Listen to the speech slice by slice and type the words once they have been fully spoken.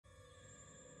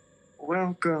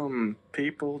Welcome,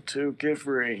 people, to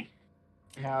GIVREE.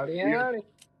 Howdy, howdy.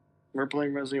 We're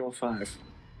playing Resident Evil 5.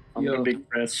 I'm Yo. gonna be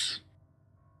Chris.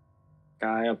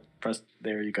 GAEA, press.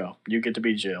 There you go. You get to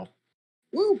be Jill.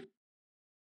 Woo!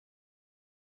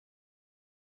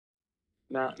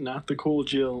 Not the cool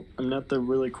Jill. I'm not the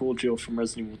really cool Jill from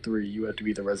Resident Evil 3. You have to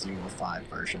be the Resident Evil 5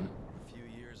 version. A few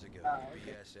years ago,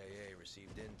 the BSAA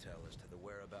received intel as to the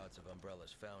whereabouts of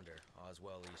Umbrella's founder,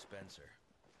 Oswell E. Spencer.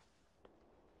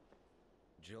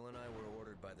 Jill and I were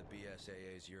ordered by the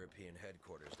BSAA's European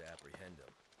headquarters to apprehend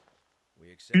him.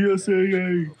 We accepted that mission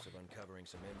in hopes of uncovering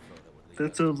some info that would lead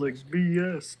That us sounds to like investigate.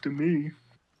 BS to me.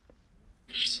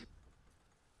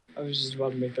 I was just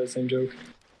about to make that same joke.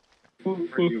 Are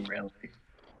you really?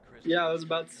 Yeah, I was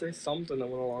about to say something that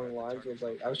went along the lines of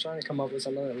like, I was trying to come up with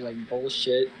something that was like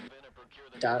bullshit,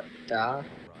 but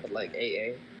like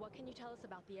AA. What can you tell us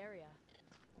about the area?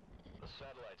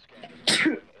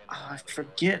 I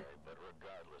forget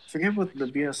what the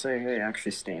BSAA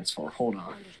actually stands for. Hold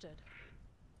on. Understood.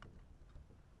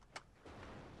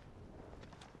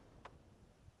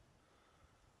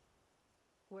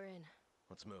 We're in.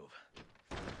 Let's move.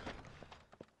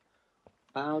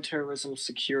 Bioterrorism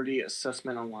Security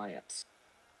Assessment Alliance.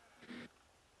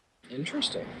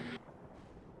 Interesting.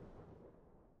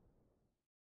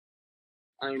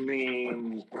 I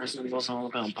mean, Resident Evil's all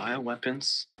about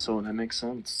bioweapons, so that makes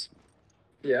sense.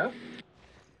 Yeah.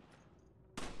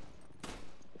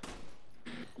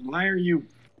 Why are you...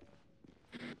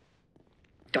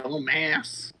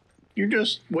 Dumbass. You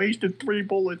just wasted 3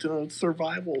 bullets in a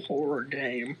survival horror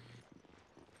game.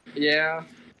 Yeah.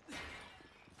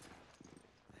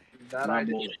 That I Not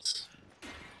did. bullets.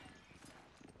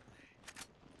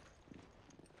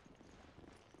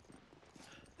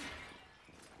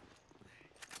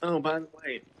 Oh, by the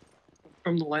way,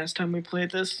 from the last time we played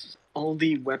this, all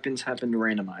the weapons have been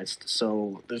randomized,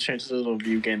 so the chances of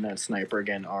you getting that sniper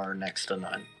again are next to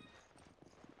none.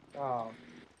 Oh.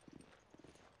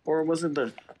 Or was it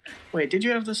the... Wait, did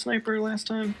you have the sniper last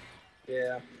time?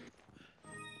 Yeah.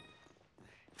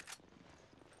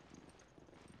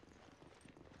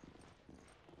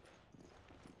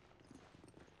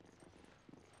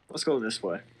 Let's go this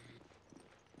way.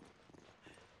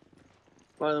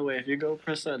 By the way, if you go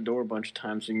press that door a bunch of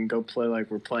times, you can go play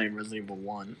like we're playing Resident Evil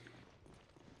 1.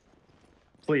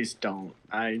 Please don't.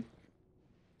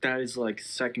 That is like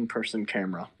second person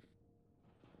camera.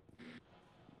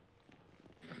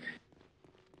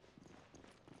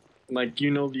 Like,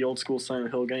 you know the old school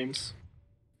Silent Hill games?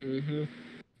 Mm-hmm.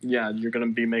 Yeah, you're gonna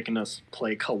be making us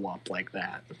play co-op like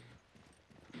that.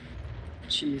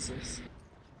 Jesus.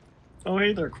 Oh,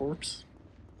 hey there, corpse.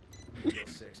 Eagle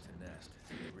 6 to nest.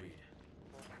 Read.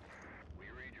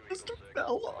 Just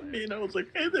fell on me and I was like,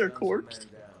 hey there, corpse.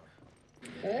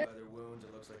 By their wounds,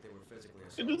 it looks like they were physically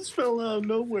It assaulted. just fell out of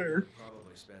nowhere.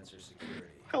 Probably Spencer's security.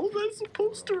 How was I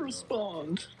supposed to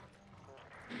respond?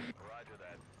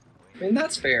 I mean,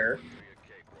 that's fair.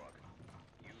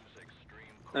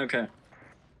 Okay.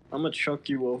 I'm gonna chuck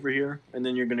you over here, and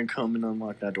then you're gonna come and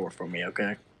unlock that door for me,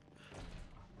 okay?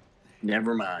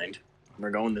 Never mind. We're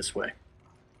going this way.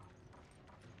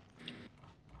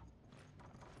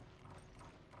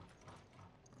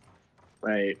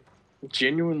 Right.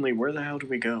 Genuinely, where the hell do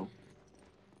we go?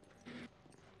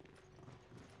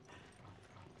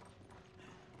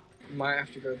 Might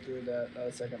have to go through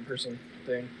that second person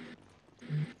thing.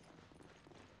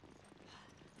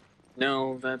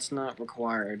 No, that's not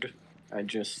required. I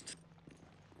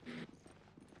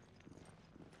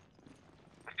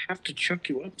have to chuck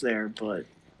you up there, but...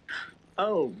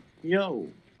 Oh, yo,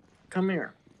 come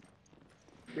here.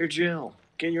 You're Jill.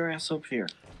 Get your ass up here.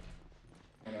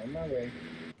 I'm on my way.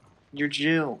 You're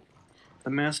Jill,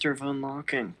 the master of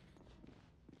unlocking.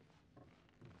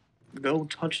 Go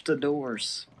touch the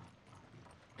doors.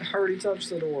 I already touched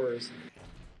the doors.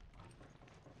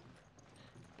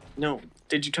 No,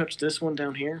 did you touch this one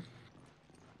down here?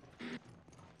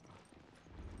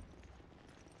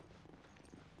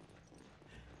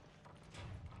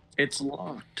 It's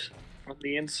locked from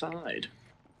the inside.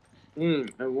 I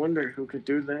wonder who could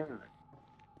do that.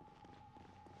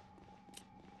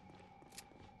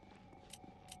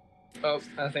 Oh,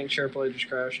 I think SharePlay just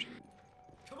crashed.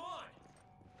 Come on!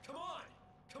 Come on!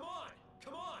 Come on!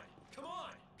 Come on! Come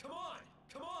on!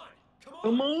 Come on! Come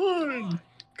on!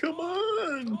 Come on!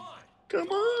 Come on! Come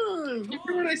on! You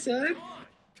hear what I said?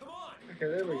 Come on! Okay,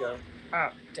 there we go.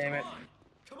 Ah, damn it.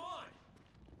 Come on!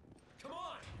 Come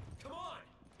on! Come on!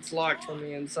 It's locked from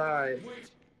the inside. Wait!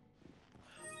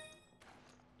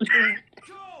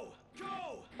 Go!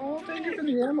 Go! Oh, thank you for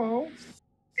the ammo.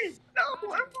 No,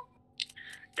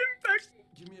 get back.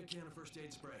 Give me a can of first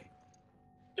aid spray.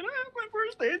 Can I have my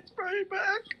first aid spray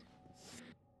back?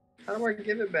 How do I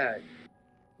give it back?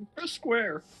 Press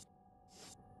square.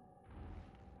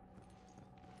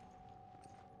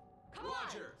 Come on!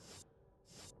 Roger.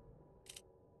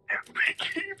 We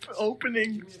keep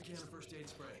opening. Give me a can of first aid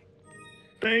spray.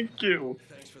 Thank you.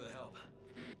 Thanks for the help.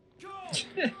 Go!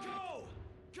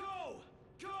 Go!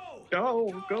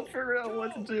 Go! Go figure out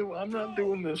what to do. I'm not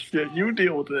doing this shit. You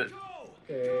deal with it.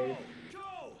 Okay. Go!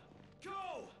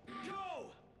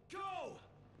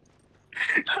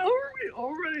 How are we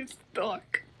already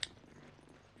stuck?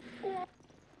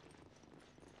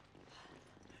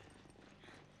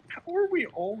 How are we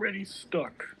already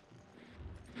stuck?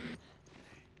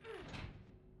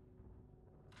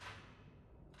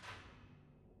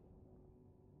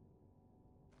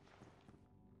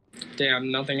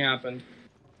 Damn, nothing happened.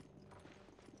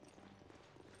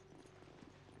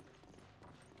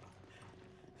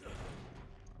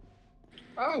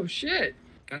 Oh shit!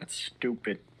 That's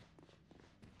stupid.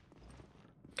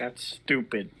 That's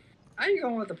stupid. How you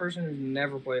going with the person who's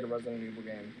never played a Resident Evil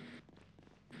game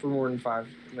for more than 5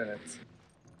 minutes?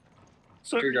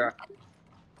 Sir,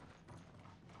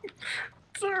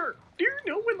 sir, do you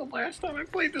know when the last time I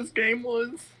played this game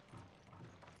was?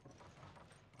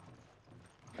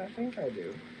 I think I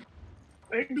do.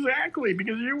 Exactly,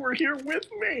 because you were here with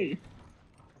me.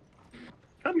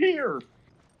 Come here.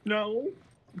 No,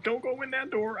 don't go in that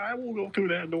door. I will go through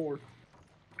that door.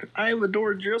 I have a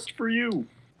door just for you.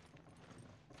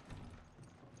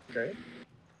 Okay.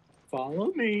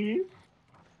 Follow me.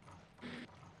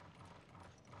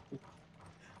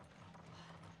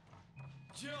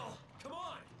 Jill, come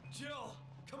on! Jill,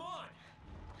 come on!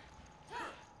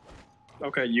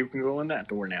 Okay, you can go in that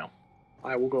door now.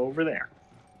 I will go over there.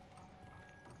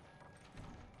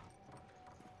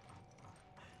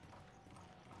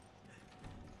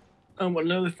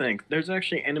 Another thing. There's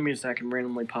actually enemies that can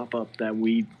randomly pop up that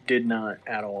we did not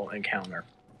at all encounter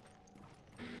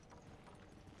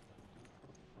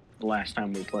the last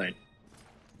time we played.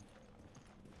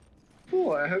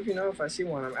 Cool, I hope you know if I see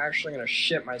one, I'm actually gonna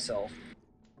shit myself.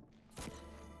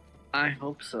 I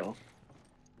hope so.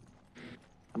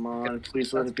 Come on,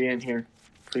 please let it be in here.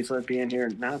 Please let it be in here.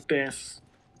 Not this.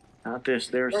 Not this.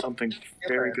 There's something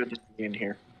very good to be in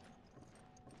here.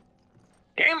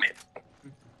 Damn it!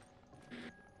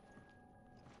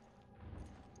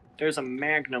 There's a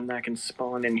magnum that can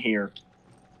spawn in here.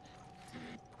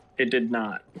 It did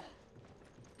not.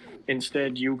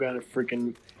 Instead, you got a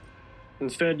freaking...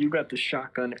 Instead, you got the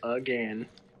shotgun again.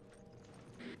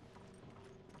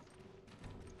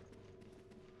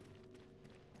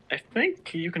 I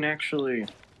think you can actually...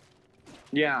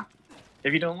 Yeah.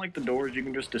 If you don't like the doors, you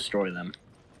can just destroy them.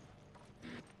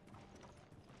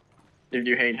 If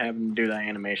you hate having to do that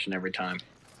animation every time.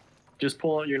 Just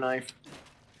pull out your knife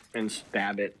and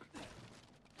stab it.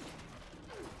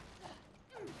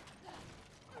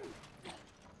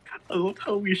 I love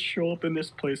how we show up in this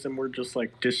place and we're just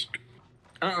like,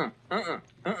 turn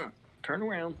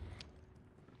around.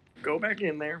 Go back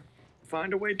in there.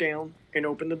 Find a way down and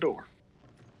open the door.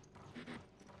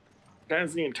 That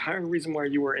is the entire reason why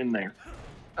you were in there.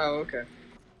 Oh, okay.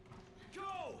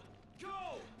 Go!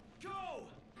 Go! Go!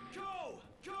 Go!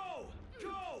 Go!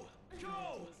 Go!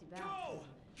 Go! Go!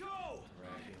 Go!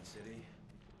 Raccoon City?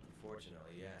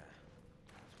 Unfortunately, yeah.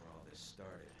 That's where all this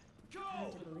started.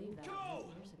 Hard to believe that was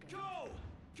 8 years ago.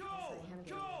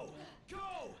 Go! Go!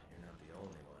 You're not the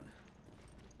only one.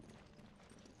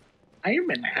 I am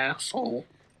an asshole.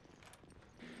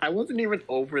 I wasn't even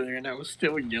over there and I was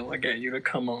still yelling at you to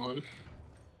come on.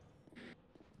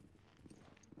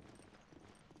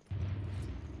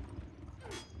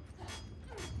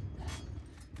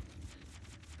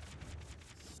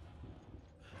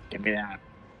 Give me that.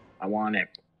 I want it.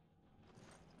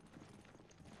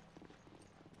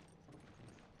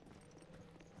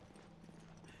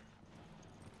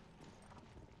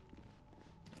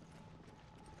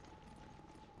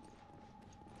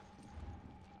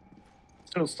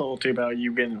 So salty about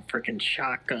you getting a freaking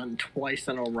shotgun twice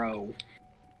in a row.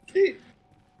 Be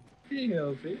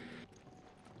healthy.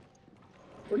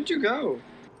 Where did you go?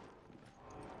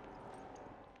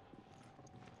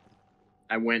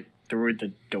 I went through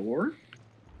the door?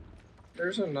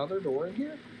 There's another door in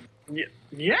here?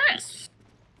 Yes!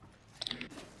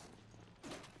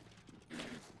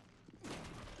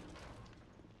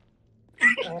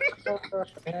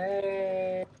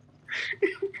 Hey.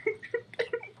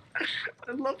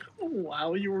 I love how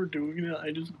while you were doing it,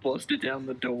 I just busted down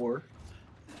the door.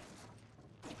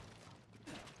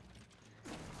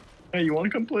 Hey, you want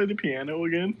to come play the piano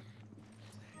again?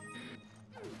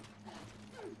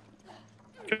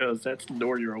 Because that's the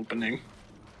door you're opening.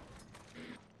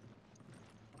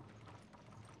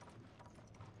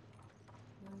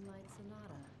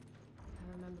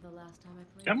 last time I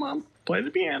played. Come on, play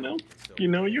the piano. You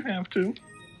know you have to. Right now?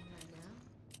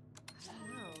 I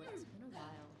don't know. It's been a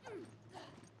while.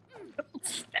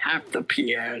 Snap the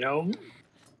piano.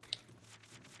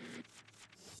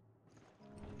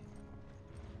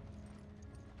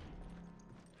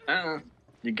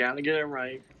 You gotta get it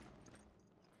right.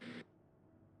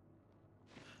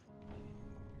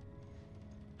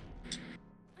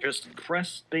 Just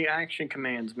press the action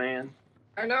commands, man.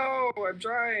 I know, I'm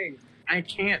trying. I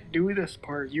can't do this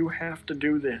part. You have to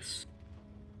do this.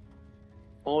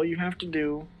 All you have to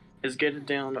do is get it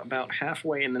down about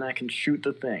halfway and then I can shoot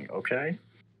the thing, okay?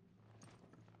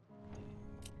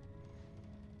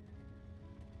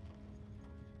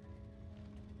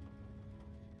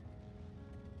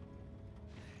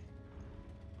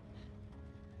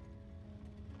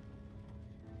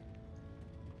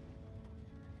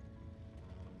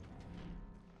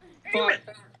 Fuck.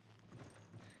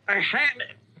 I had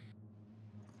it.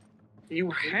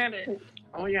 You had it.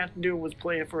 All you have to do was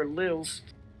play it for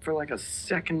for like a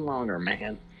second longer,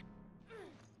 man.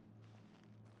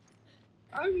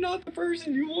 I'm not the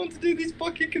person you want to do these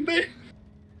fucking commands.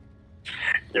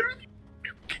 You're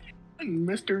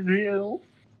Mr. Jill.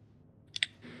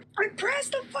 I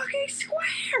pressed the fucking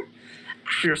square.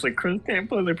 Seriously, Chris can't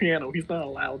play the piano. He's not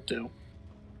allowed to.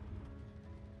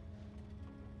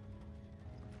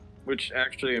 Which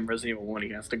actually in Resident Evil 1 he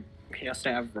has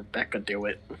to have Rebecca do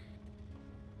it.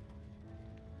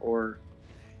 Or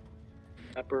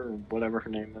Pepper, or whatever her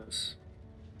name is.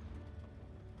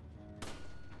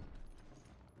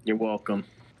 You're welcome.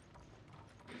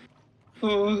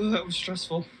 Oh, that was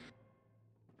stressful.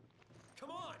 Come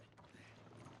on!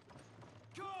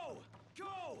 Go!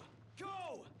 Go!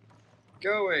 Go!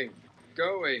 Going.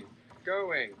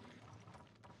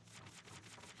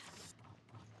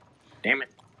 Damn it.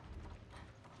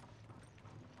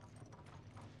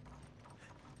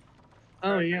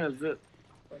 Oh yeah, is it?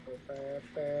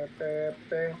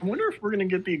 I wonder if we're gonna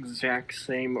get the exact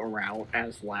same route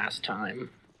as last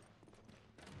time.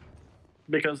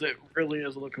 Because it really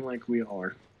is looking like we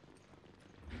are.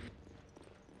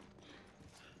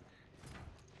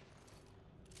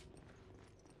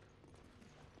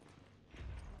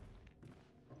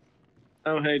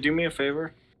 Oh hey, do me a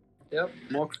favor. Yep.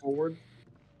 Walk forward.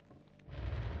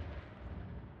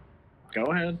 Go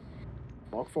ahead.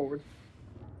 Walk forward.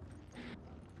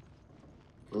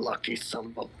 Lucky son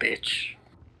of a bitch.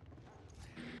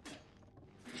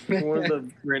 One of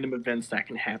the random events that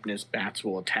can happen is bats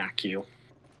will attack you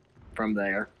from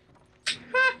there.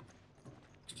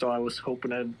 So I was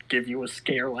hoping I'd give you a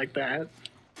scare like that.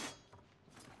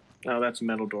 Oh, that's a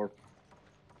metal door.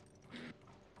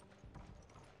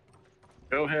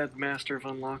 Go ahead, Master of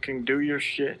Unlocking. Do your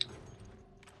shit.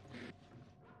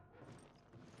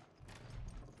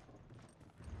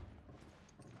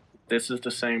 This is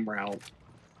the same route.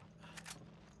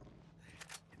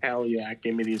 Hell yeah,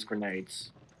 give me these grenades.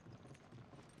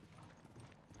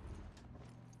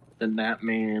 Then that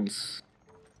means...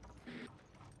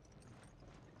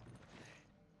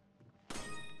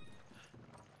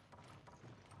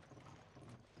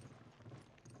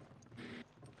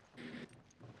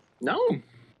 No!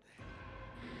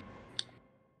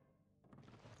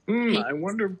 I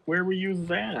wonder where we use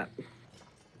that.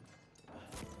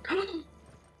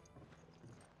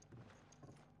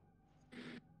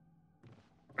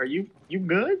 Are you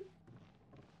good?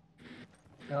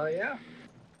 Hell yeah.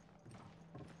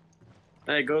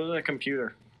 Hey, go to the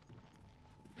computer.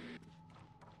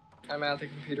 I'm at the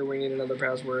computer. We need another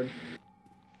password.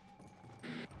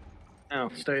 Oh,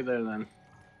 stay there then.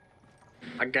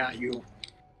 I got you.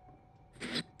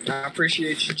 I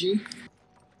appreciate you, G.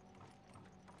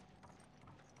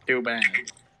 Too bad.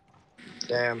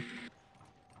 Damn.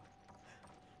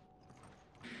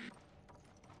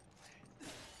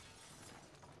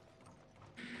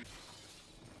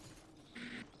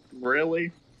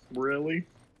 Really? Really?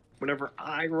 Whenever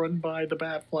I run by, the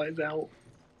bat flies out.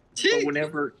 But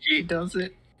whenever he does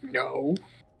it, no.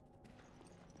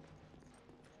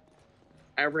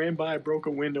 I ran by, broke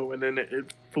a window, and then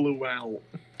it flew out.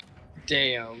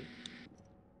 Damn.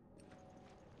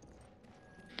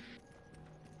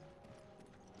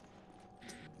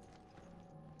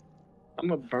 I'm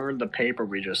gonna burn the paper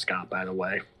we just got, by the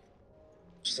way.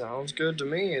 Sounds good to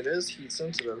me. It is heat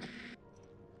sensitive.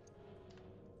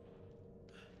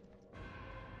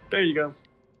 There you go.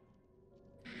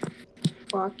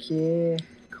 Fuck yeah.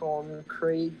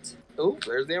 Concrete. Oh,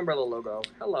 there's the umbrella logo.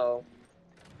 Hello.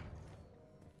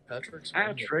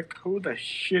 Patrick, who the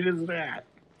shit is that?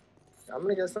 I'm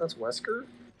gonna guess that's Wesker.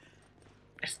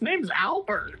 His name's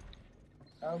Albert.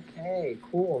 Okay,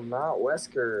 cool. Not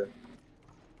Wesker.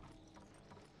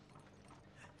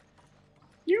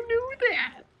 You knew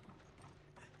that.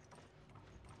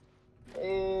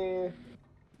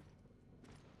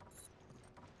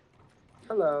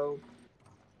 Hello.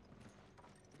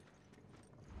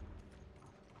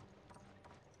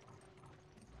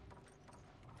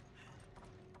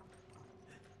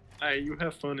 Hey, you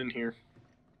have fun in here.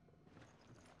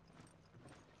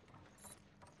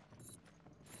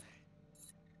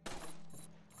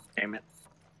 Damn it.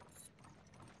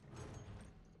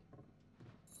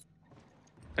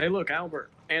 Hey, look,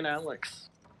 Albert and Alex.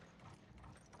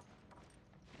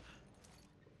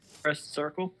 Press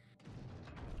circle.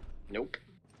 Nope.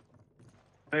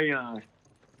 Hey, why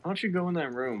don't you go in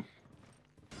that room?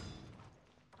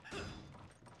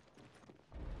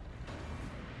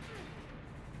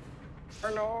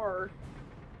 Bernard.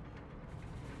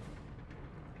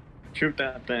 Shoot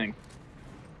that thing.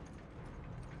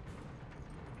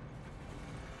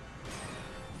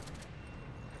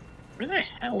 Where the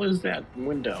hell is that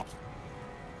window?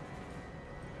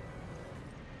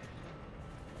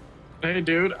 Hey,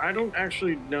 dude, I don't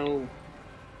actually know.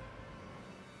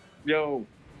 Yo,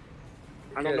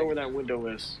 I don't know where that window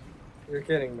is. You're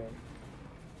kidding me.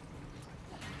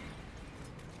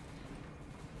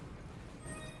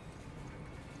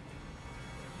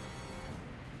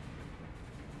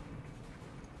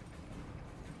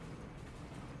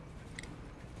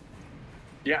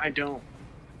 Yeah, I don't.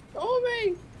 Oh,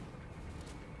 me!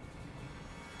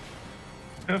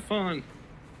 Have fun.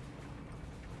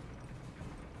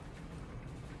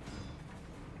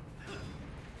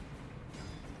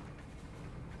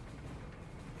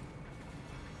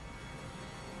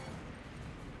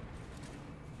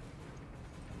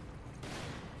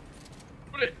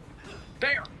 Put it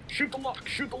there. Shoot the lock.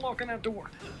 Shoot the lock on that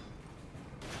door.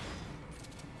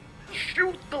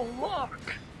 Shoot the lock.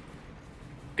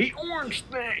 The orange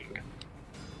thing.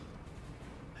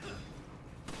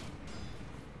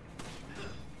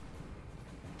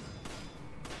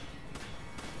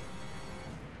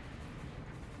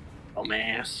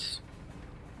 Dumbass.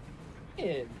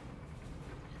 Man.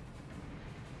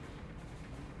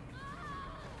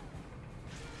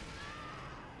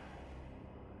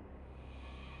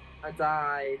 I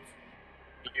died.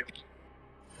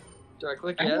 Do I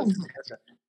click yes?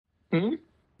 Hmm?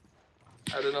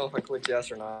 I don't know if I clicked yes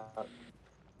or not.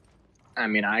 I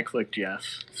mean, I clicked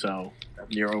yes, so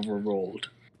you're overruled.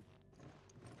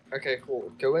 Okay,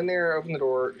 cool. Go in there, open the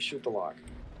door, shoot the lock.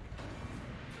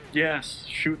 Yes,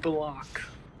 shoot the lock.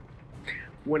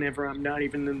 Whenever I'm not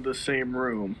even in the same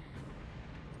room.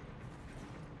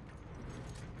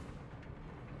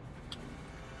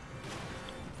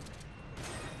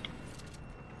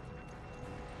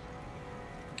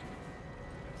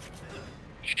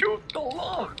 Shoot the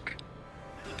lock!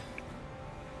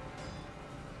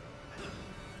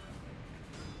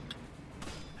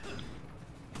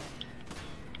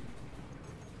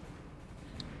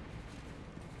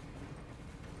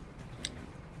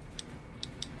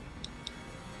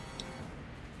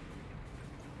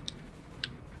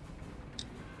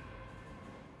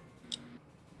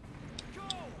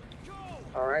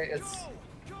 Alright, it's...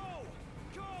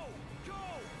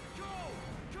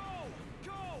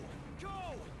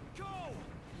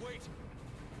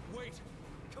 Wait!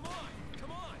 Come on!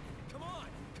 Come on! Come on!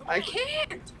 Come I on!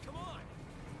 can't! Come on!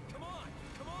 Come on!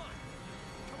 Come on!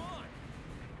 Come on!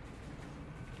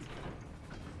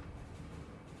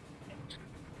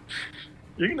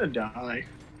 You're gonna die.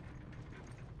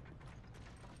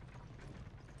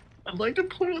 I'd like to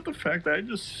point out the fact that I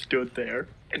just stood there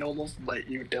and almost let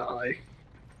you die.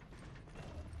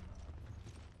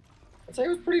 I'd say it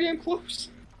was pretty damn close.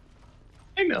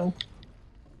 I know.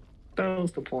 That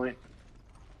was the point.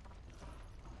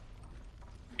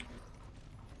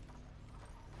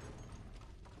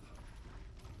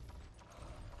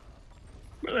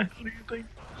 Where the hell do you think?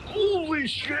 Holy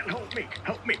shit! Help me!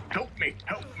 Help me! Help me!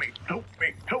 Help me! Help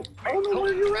me! Help me! I don't know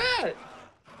where you're at.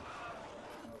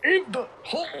 In the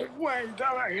hallway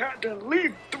that I had to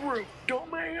leave through,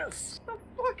 dumbass! What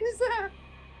the fuck is that?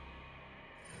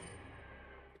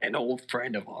 An old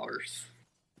friend of ours.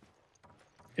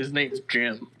 His name's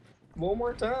Jim. One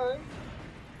more time.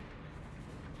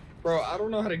 Bro, I don't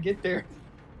know how to get there.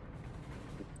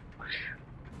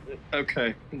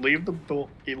 Okay, leave the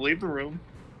room.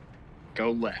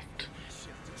 Go left. Shit,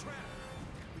 it's a trap!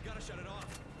 We gotta shut it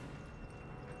off.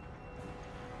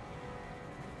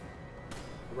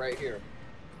 Right here.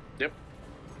 Yep.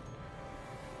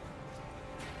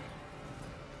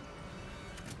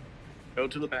 Go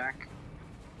to the back.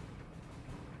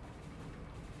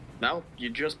 No, you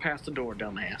just passed the door,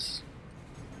 dumbass.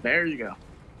 There you go.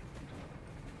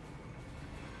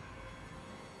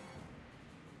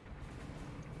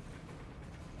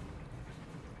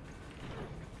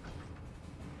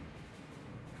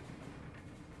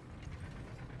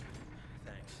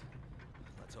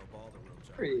 all the rooms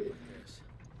are Period. like this.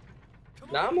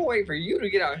 Now I'm gonna wait for you to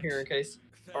get out here in case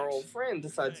our old friend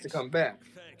decides to come back.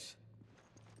 Thanks.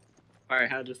 I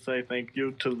had to say thank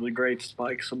you to the great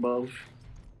spikes above.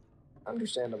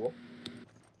 Understandable.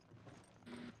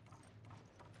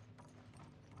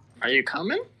 Are you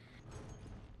coming?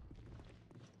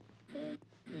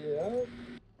 Yeah.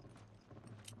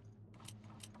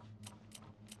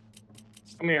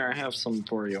 Come here, I have some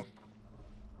for you.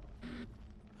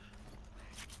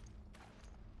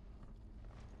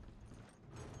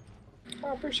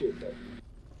 I appreciate that.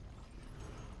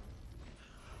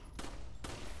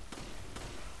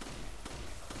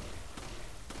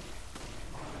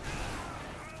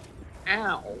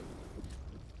 Ow.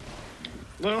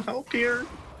 Little help here.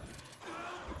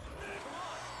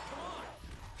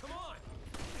 Come on.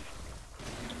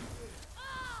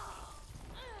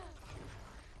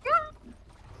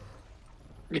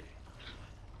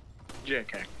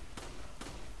 JK.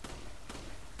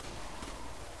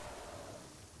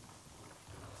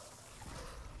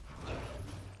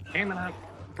 Damn it,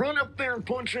 run up there and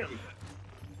punch him.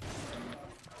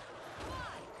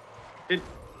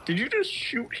 Did you just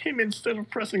shoot him instead of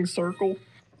pressing circle?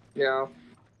 Yeah.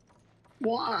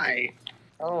 Why?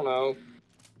 I don't know.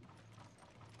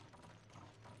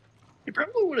 You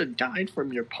probably would have died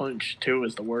from your punch too,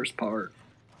 is the worst part.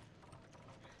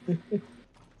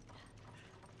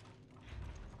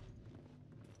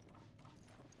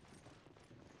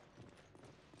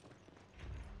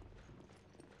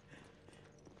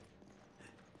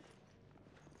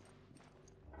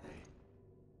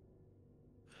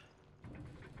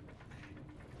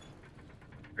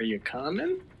 Are you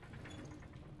coming?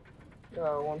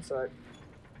 One sec.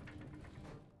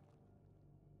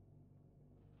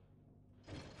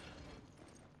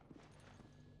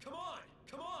 Come on.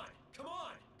 Come on. Come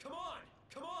on. Come on.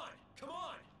 Come on. Come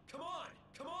on. Come on.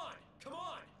 Come on. Come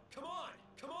on. Come on.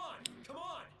 Come on. Come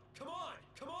on. Come on.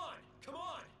 Come on. Come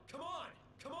on. Come on.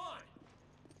 Come on.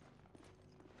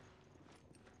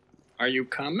 Are you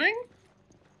coming?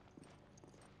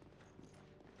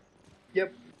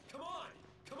 Yep. Come on.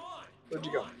 Come on. Where'd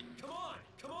you go? Come on.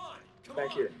 Come on. Come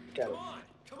Back on. here. Got Come it. on.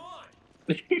 Come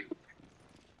on.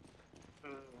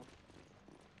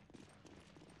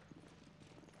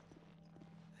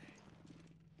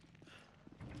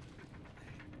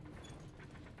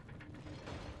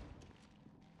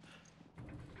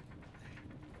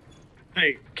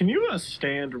 Hey, can you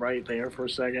stand right there for a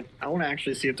second? I want to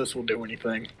actually see if this will do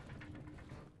anything.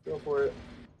 Go for it.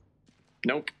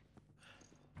 Nope.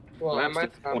 Well, I That's might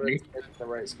not disappointing. really get in the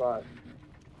right spot.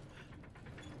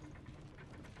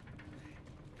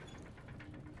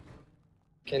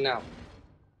 Okay, now.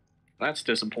 That's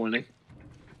disappointing.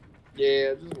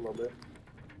 Yeah, just a little bit.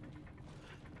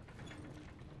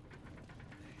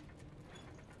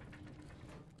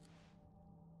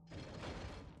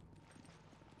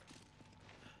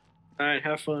 Alright,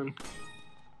 have fun.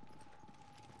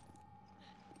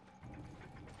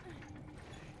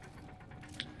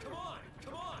 Come on.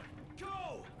 Come on.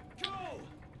 Go. Go.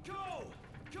 Go.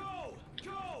 Go.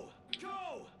 Go.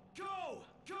 Go. Go.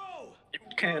 Go. You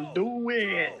can do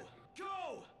it.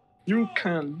 Go. You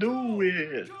can do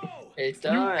it. Go. It's You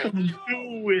done. can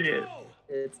do it. Go.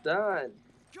 It's done.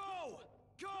 Go.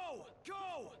 Go.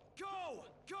 Go. Go.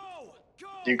 Go. Go.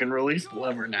 You can release the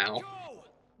lever now. Go.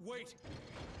 Wait.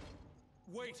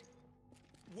 Wait.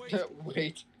 Wait.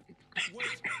 Wait.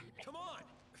 Wait. Come on.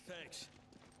 Thanks.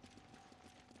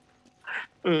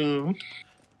 Oh.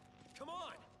 Come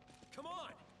on. Come on.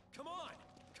 Come on.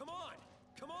 Come on.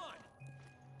 Come on.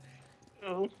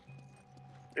 Oh.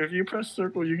 If you press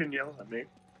circle, you can yell at me.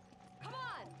 Come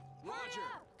on! Hurry Roger.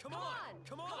 up! Come on.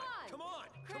 Come on. Come on.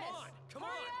 Come Chris, on. Come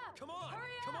hurry on. up. Come on. Hurry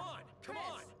Come up. on. Come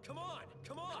Chris. on. Come on. Come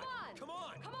on. Come on. Come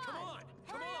on. Come Come on. on.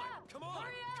 Come Hurry on. up. Come on.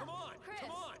 Hurry up. Come on. Chris.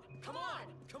 Come on. Come Come on. on.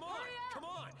 Come on. Hurry up. Come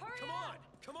on. Hurry Come up. on.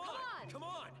 Come on. Come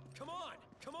on. Come on.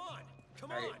 Come on.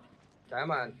 Come Alright. on.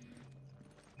 Come on.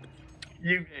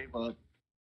 You gave up.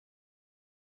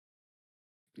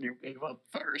 You gave up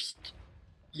first.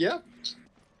 Yep.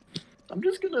 I'm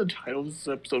just gonna title this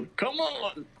episode, Come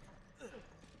On!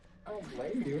 I don't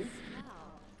blame you.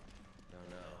 Wow. No,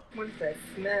 no. What's that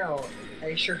smell?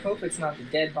 I sure hope it's not the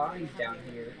dead bodies down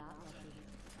here.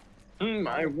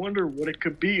 I wonder what it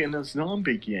could be in a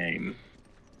zombie game.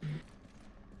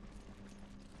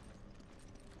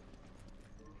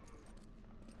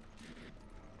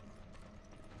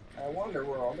 I wonder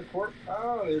where all the corp.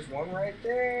 Oh, there's one right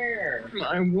there.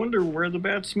 I wonder where the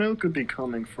bad smell could be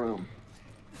coming from.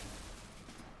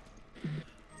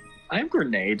 I have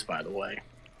grenades, by the way.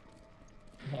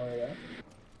 Oh yeah.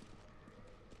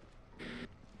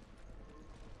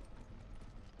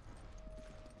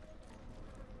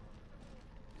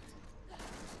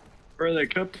 Where they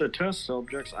kept the test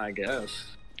subjects, I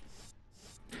guess.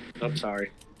 I'm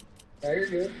sorry. Yeah, you're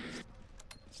good.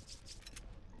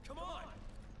 Come on.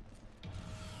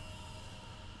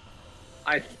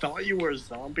 I thought you were a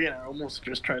zombie and I almost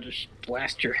just tried to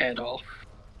blast your head off.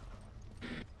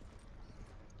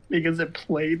 Because it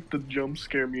played the jump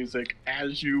scare music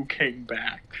as you came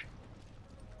back.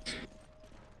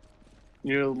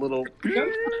 You know, little...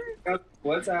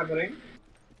 What's happening?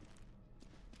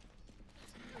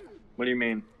 What do you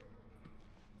mean?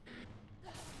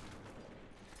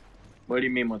 What do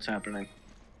you mean what's happening?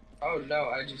 Oh no,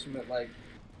 I just meant like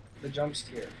the jump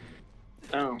scare.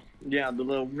 Oh, yeah, the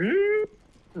little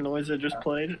noise that just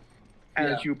played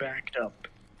as you backed up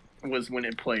was when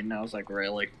it played, and I was like,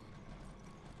 really?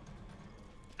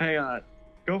 Hey,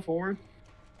 go forward.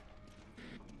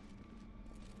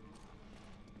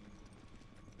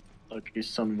 Look, you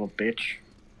son of a bitch.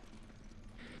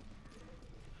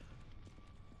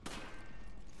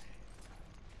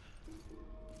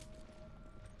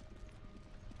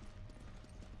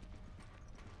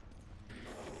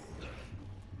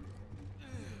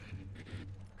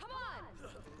 Come on!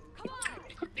 Come on!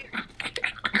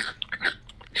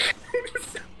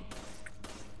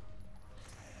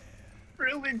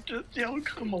 Really, just yell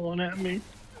come on at me.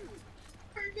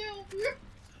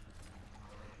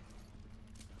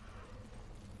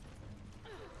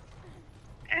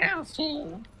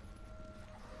 Asshole.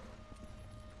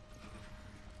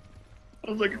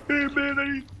 I was like, hey man, I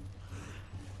need...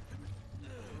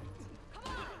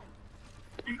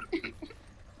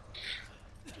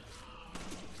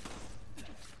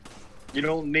 You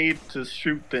don't need to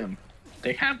shoot them.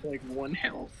 They have like 1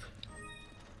 health.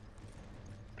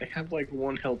 They have like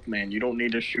 1 health, man. You don't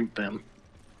need to shoot them.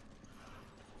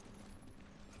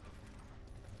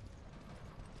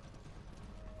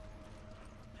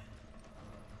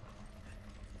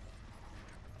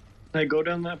 Hey, go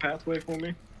down that pathway for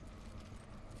me.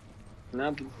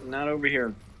 Not over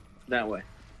here. That way.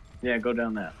 Yeah, go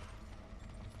down that.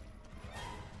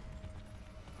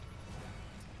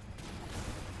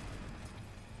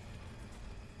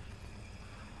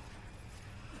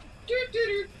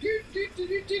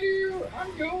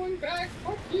 I'm going back.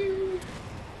 Fuck you.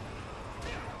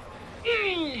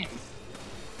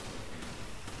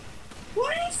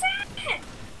 What is that?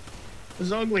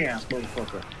 This ugly ass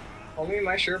motherfucker. Only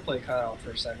my shirt plate cut out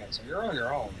for a second, so you're on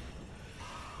your own.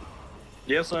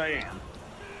 Yes, I am.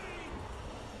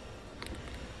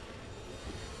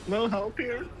 No help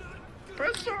here.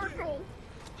 Press circle.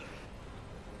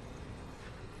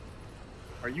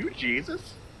 Are you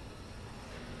Jesus?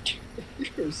 You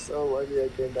were so lucky I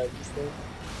came back just then.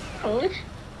 Huh?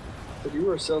 But you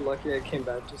were so lucky I came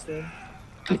back just then.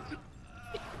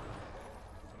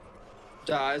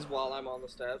 Dies while I'm on the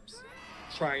steps,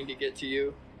 trying to get to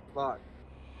you. Fuck.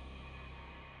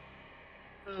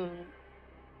 I'm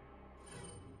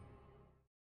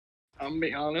gonna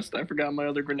be honest, I forgot my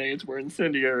other grenades were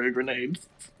incendiary grenades.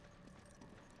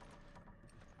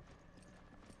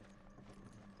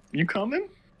 You coming?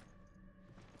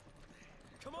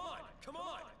 Come on. Come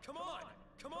on. Come on.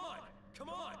 Come on. Come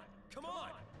on. Come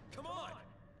on. Come on.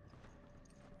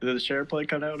 Did the share plate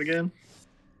cut out again?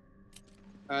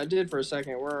 I did for a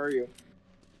second. Where are you?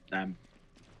 I'm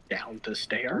down the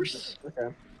stairs.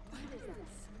 Okay. What is that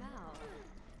smell?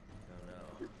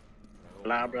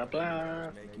 Blah blah blah.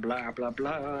 Blah blah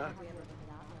blah. Have we ever been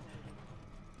that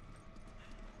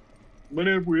lucky? When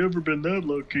have we ever been that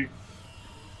lucky?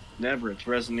 Never, it's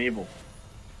Resident Evil.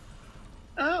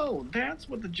 Oh, that's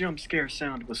what the jump scare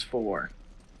sound was for.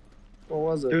 What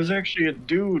was it? There was actually a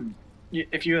dude.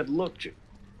 If you had looked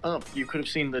up, you could have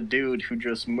seen the dude who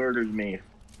just murdered me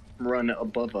run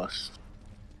above us.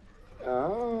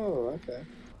 Oh, okay.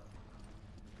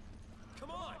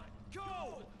 Come on. Go.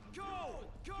 Go.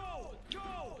 Go.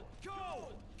 Go. Go.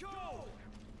 Go.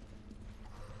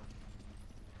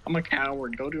 I'm a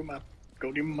coward. Go do my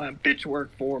bitch work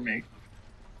for me.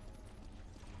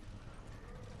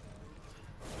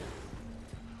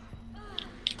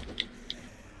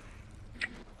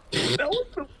 That was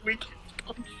the weakest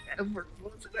punch ever,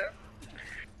 wasn't it?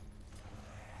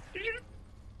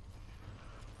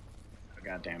 Oh,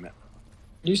 God damn it.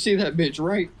 You see that bitch,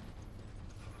 right?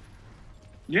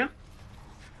 Yeah.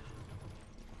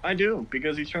 I do,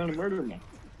 because he's trying to murder me.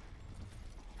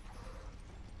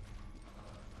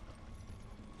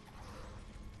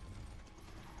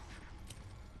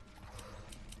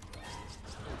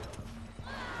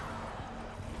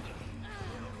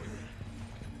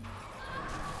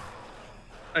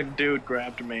 A dude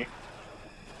grabbed me.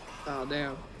 Oh,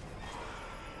 damn.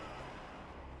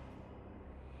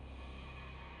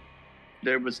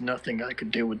 There was nothing I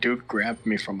could do. A dude grabbed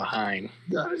me from behind.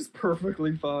 That is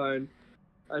perfectly fine.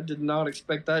 I did not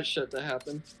expect that shit to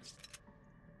happen.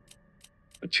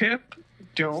 Chip,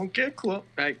 don't get close.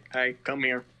 Hey, come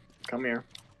here. Come here,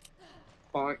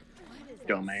 Bonk. What is that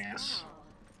dumbass. smell?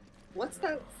 What's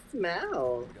that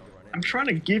smell? I'm trying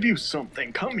to give you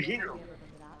something. Come I've here. never been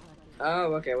that lucky.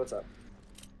 Oh, okay, what's up?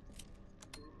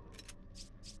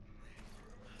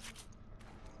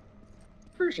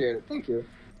 Appreciate it, thank you.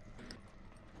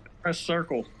 Press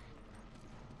circle.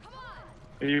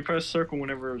 If you press circle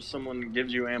whenever someone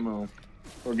gives you ammo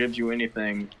or gives you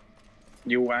anything,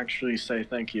 you will actually say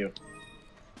thank you.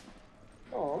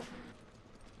 Oh.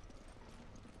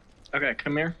 Okay,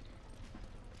 come here.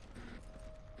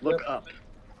 Look Yep. up.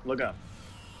 Look up.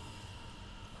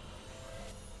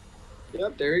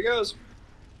 Yep, there he goes.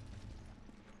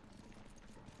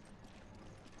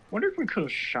 Wonder if we could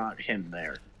have shot him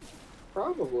there.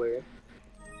 Probably.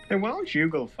 Hey, why don't you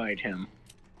go fight him?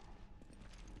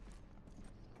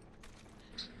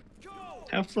 Go!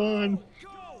 Have fun.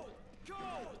 Go! Go!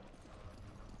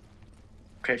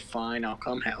 Okay, fine, I'll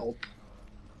come help.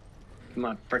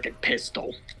 My frickin'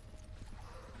 pistol.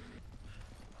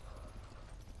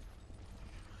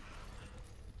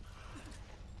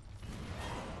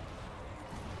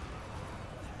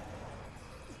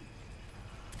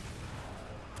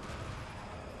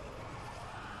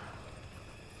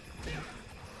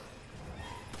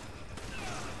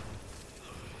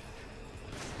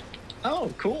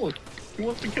 Oh, cool. He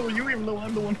wants to kill you even though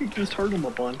I'm the one who just hurt him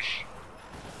a bunch.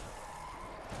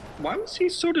 Why was he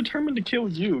so determined to kill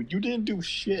you? You didn't do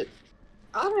shit.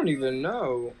 I don't even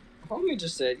know. Homie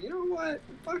just said, you know what?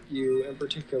 Fuck you, and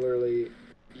particularly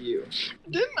you.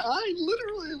 Didn't I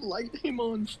literally light him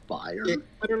on fire? It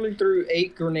literally threw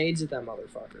 8 grenades at that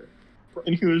motherfucker.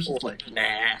 And he was just like,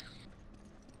 nah.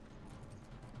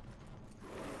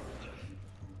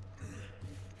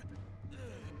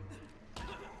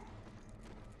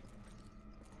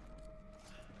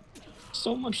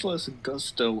 So much less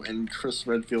gusto in Chris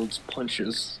Redfield's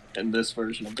punches in this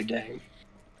version of the game.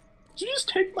 Did you just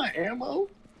take my ammo?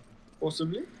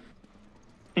 Possibly.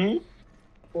 Hmm?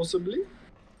 Possibly.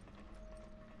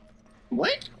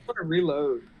 What? I'm gonna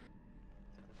reload.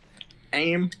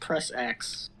 Aim, press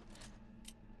X.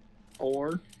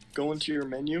 Or go into your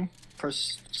menu,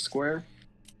 press square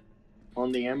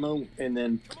on the ammo, and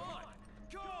then Come on!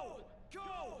 Go!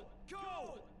 Go!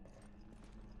 Go!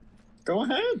 go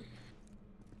ahead.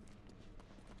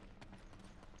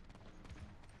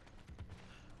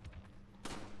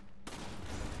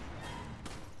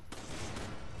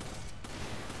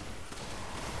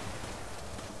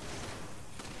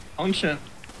 Punch him.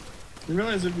 You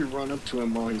realize if you run up to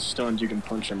him while he's stunned, you can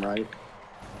punch him, right?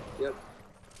 Yep.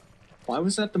 Why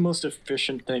was that the most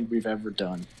efficient thing we've ever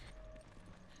done?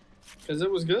 Because it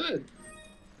was good.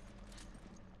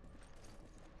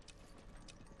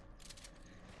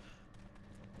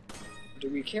 Do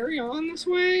we carry on this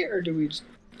way, or do we just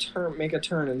make a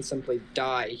turn and simply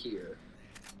die here?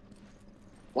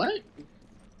 What?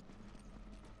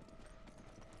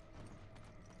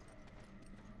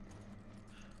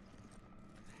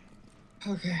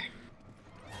 Okay.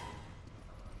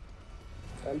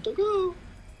 Time to go.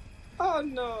 Oh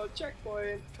no,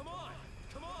 checkpoint. Come on!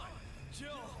 Come on! Jill!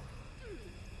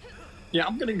 Yeah,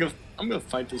 I'm gonna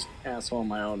fight this asshole on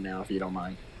my own now, if you don't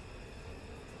mind.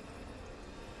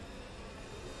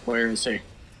 Where is he?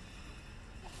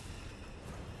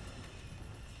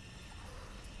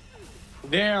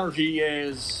 There he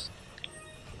is.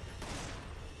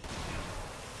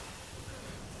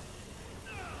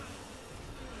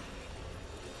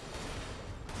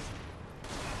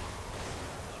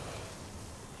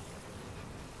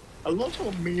 I love how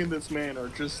me and this man are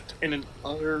just in an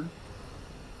utter...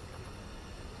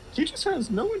 He just has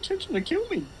no intention to kill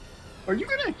me. Are you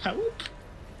gonna help?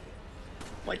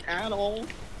 Like, at all?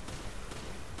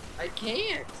 I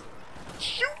can't.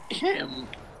 Shoot him!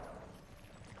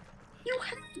 You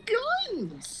have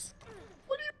guns!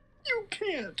 What do you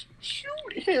can't?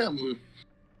 Shoot him!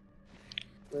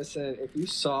 Listen, if you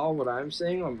saw what I'm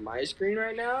saying on my screen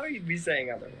right now, you'd be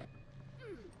saying otherwise.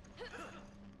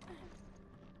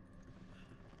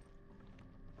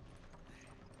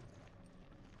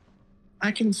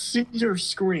 I can see your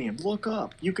screen. Look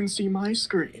up. You can see my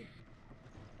screen.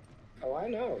 Oh, I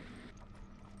know.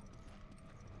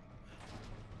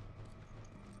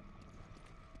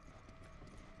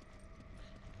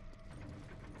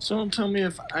 So don't tell me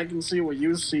if I can see what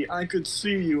you see. I could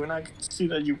see you, and I could see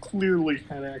that you clearly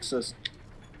had access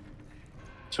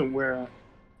to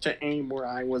aim where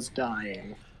I was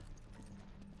dying.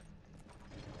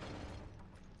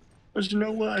 But you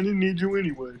know what? I didn't need you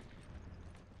anyway.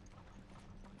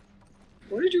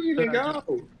 you even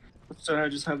go? So I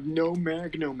just have no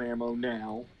magnum ammo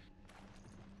now.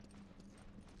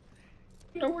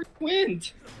 No, where you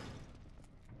went?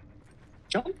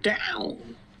 Jump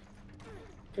down.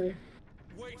 Okay.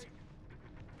 Wait.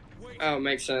 Wait. Oh,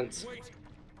 makes sense. Wait.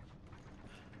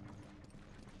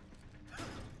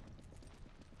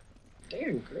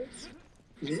 Damn, Chris.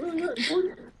 You really not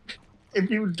important. If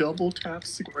you double tap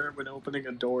square when opening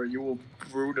a door, you will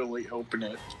brutally open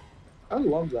it. I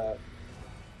love that.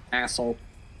 Asshole.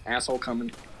 Asshole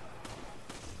coming.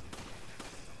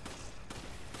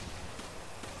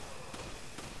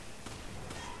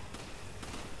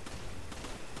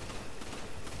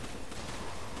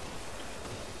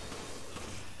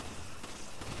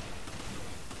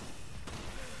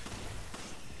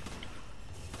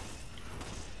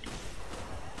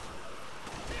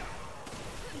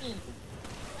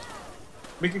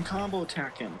 We can combo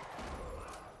attack him.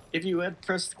 If you had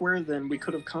pressed square, then we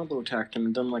could have combo attacked him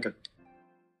and done like a...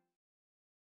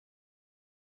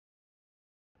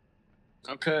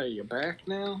 Okay, you back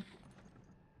now?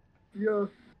 Yeah.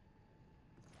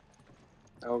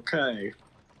 Okay.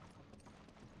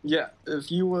 Yeah,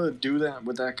 if you would do that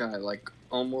with that guy, like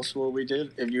almost what we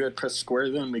did, if you had pressed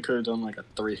square, then we could have done like a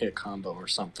 3-hit combo or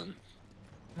something.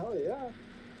 Hell yeah.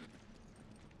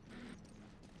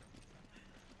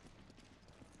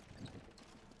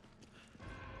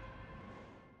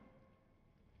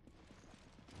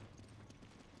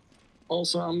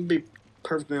 Also, I'm gonna be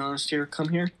perfectly honest here. Come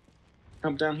here.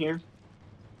 Come down here.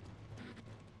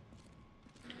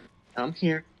 I'm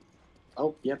here.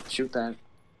 Oh, yep, shoot that.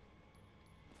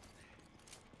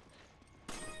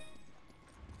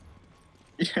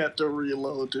 You have to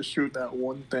reload to shoot that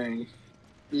one thing.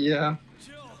 Yeah.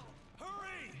 Jill,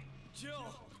 hurry!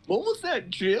 Jill, What was that,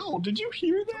 Jill? Did you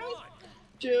hear come that? on!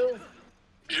 Jill.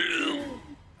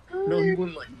 No, he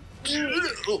went like,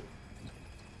 Jill!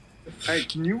 Hey,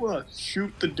 can you,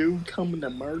 shoot the dude coming to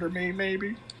murder me,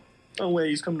 maybe? Oh, wait,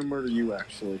 he's coming to murder you,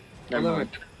 actually. Never mind.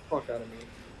 Fuck out of me.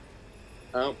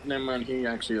 Oh, never mind, he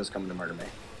actually is coming to murder me.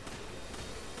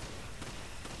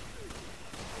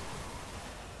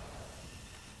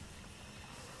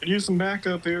 Could use some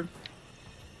backup here.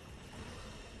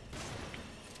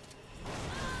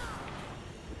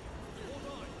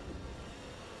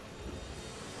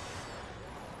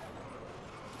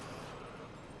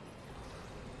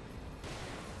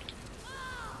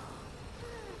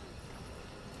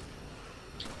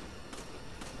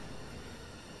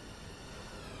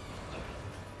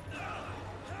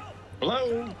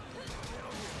 Hello?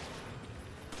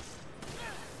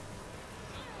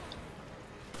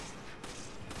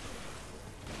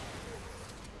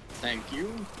 Thank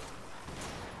you.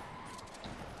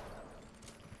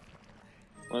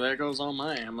 Well, there goes all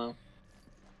my ammo.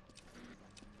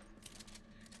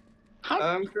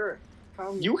 How Sure.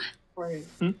 you? Wait.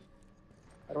 Hmm?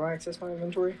 How do I access my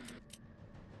inventory?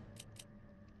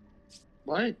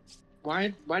 What?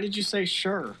 Why did you say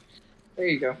sure? There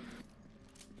you go.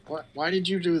 What? Why did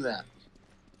you do that?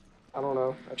 I don't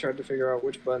know. I tried to figure out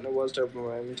which button it was to open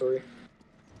my inventory.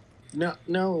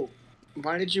 No.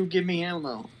 Why did you give me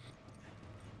ammo?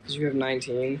 Because you have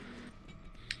 19.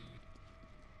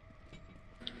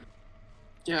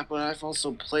 Yeah, but I've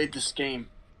also played this game.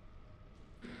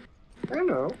 I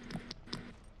know.